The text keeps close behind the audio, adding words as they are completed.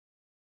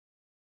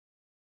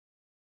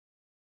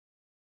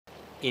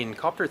In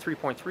Copter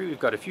 3.3, we've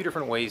got a few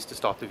different ways to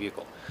stop the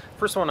vehicle.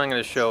 First one I'm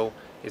going to show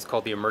is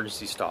called the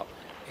emergency stop,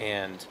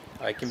 and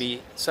it can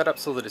be set up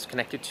so that it's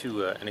connected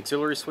to an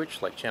auxiliary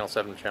switch like channel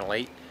 7 or channel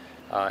 8,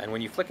 and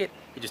when you flick it,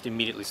 it just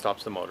immediately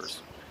stops the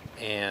motors.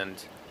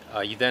 And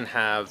you then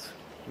have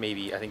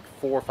maybe, I think,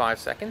 4 or 5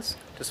 seconds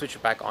to switch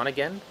it back on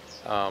again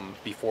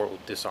before it will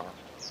disarm.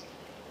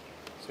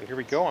 So here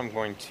we go. I'm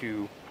going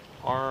to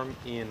arm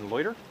in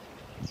loiter.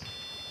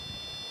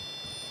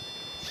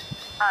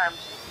 Armed.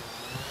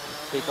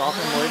 Take off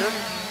in loiter.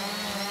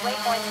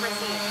 Waypoints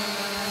received.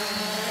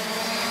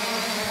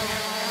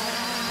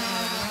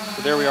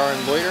 So there we are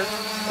in loiter,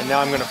 and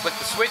now I'm going to flick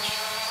the switch.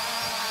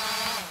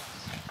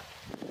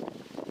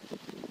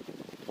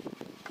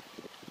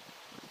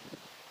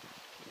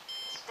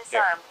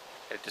 Disarmed.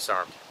 There, it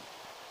disarmed.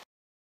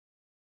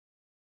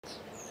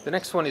 The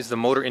next one is the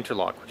motor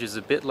interlock, which is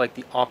a bit like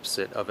the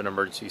opposite of an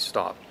emergency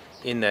stop,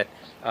 in that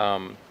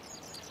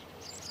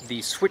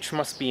the switch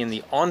must be in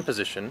the on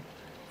position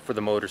for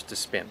the motors to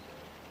spin.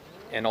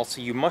 And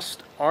also you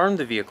must arm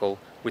the vehicle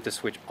with the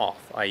switch off,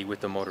 i.e.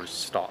 with the motors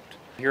stopped.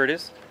 Here it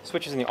is.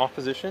 Switch is in the off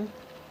position.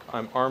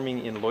 I'm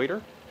arming in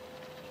loiter.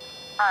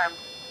 Armed.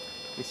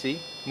 You see?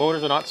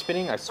 Motors are not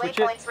spinning. I switch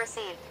it. Waypoints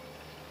received.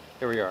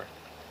 There we are.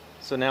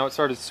 So now it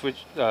started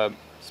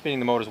spinning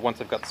the motors once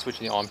I've got the switch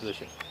in the on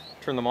position.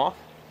 Turn them off.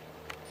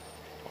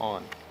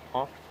 On.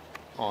 Off.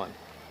 On.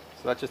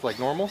 So that's just like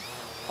normal.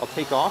 I'll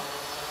take off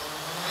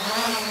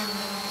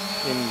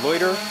in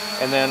loiter,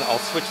 and then I'll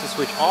switch the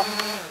switch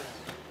off.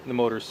 And the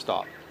motors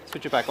stop.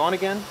 Switch it back on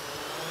again.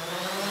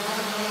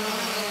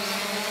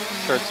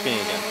 Start spinning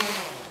again.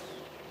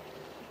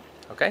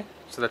 Okay,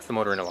 so that's the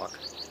motor interlock.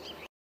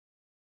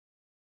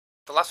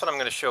 The last one I'm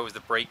going to show is the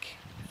brake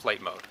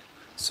flight mode.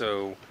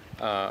 So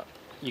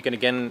you can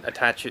again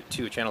attach it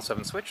to a channel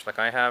 7 switch like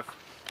I have.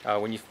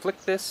 When you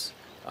flick this,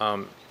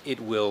 it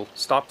will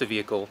stop the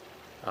vehicle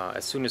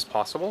as soon as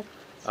possible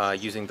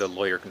using the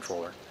loiter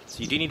controller. So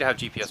you do need to have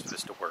GPS for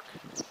this to work.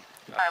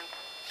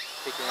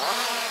 Taking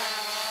off.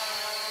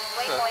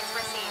 Waypoints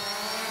received.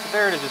 So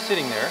there it is, just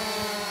sitting there.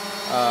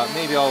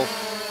 Maybe I'll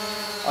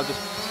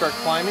just start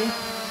climbing,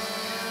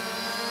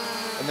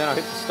 and then I'll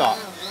hit the stop,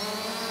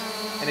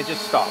 and it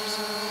just stops,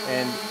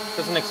 and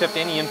doesn't accept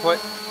any input.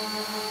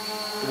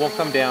 It won't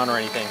come down or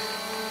anything.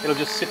 It'll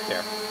just sit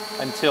there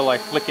until I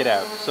flick it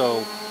out.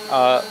 So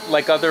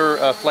like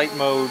other flight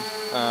mode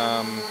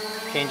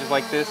changes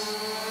like this,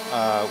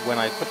 when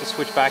I put the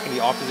switch back in the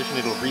off position,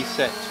 it'll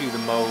reset to the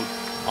mode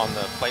on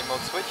the flight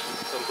mode switch,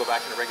 so it'll go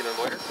back into regular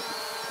loiter.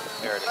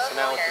 There it is. So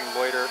now it's in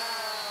loiter, and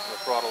the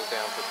throttle's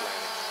down for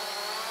landing.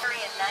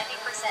 Hurry at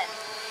 90%.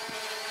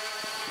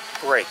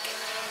 Brake.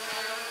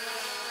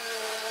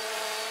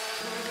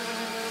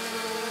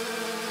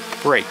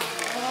 Brake.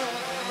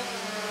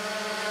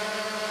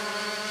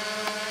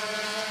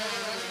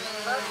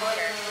 Load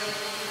loiter.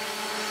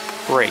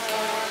 Brake.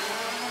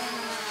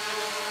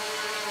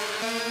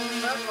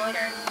 Load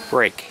loiter.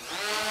 Brake.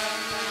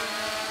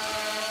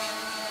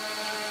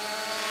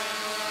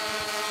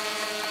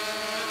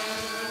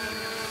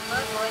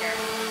 Load loiter.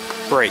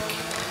 Brake.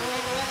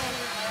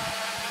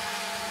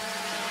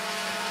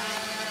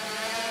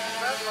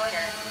 Load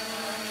loiter.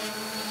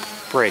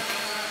 Brake.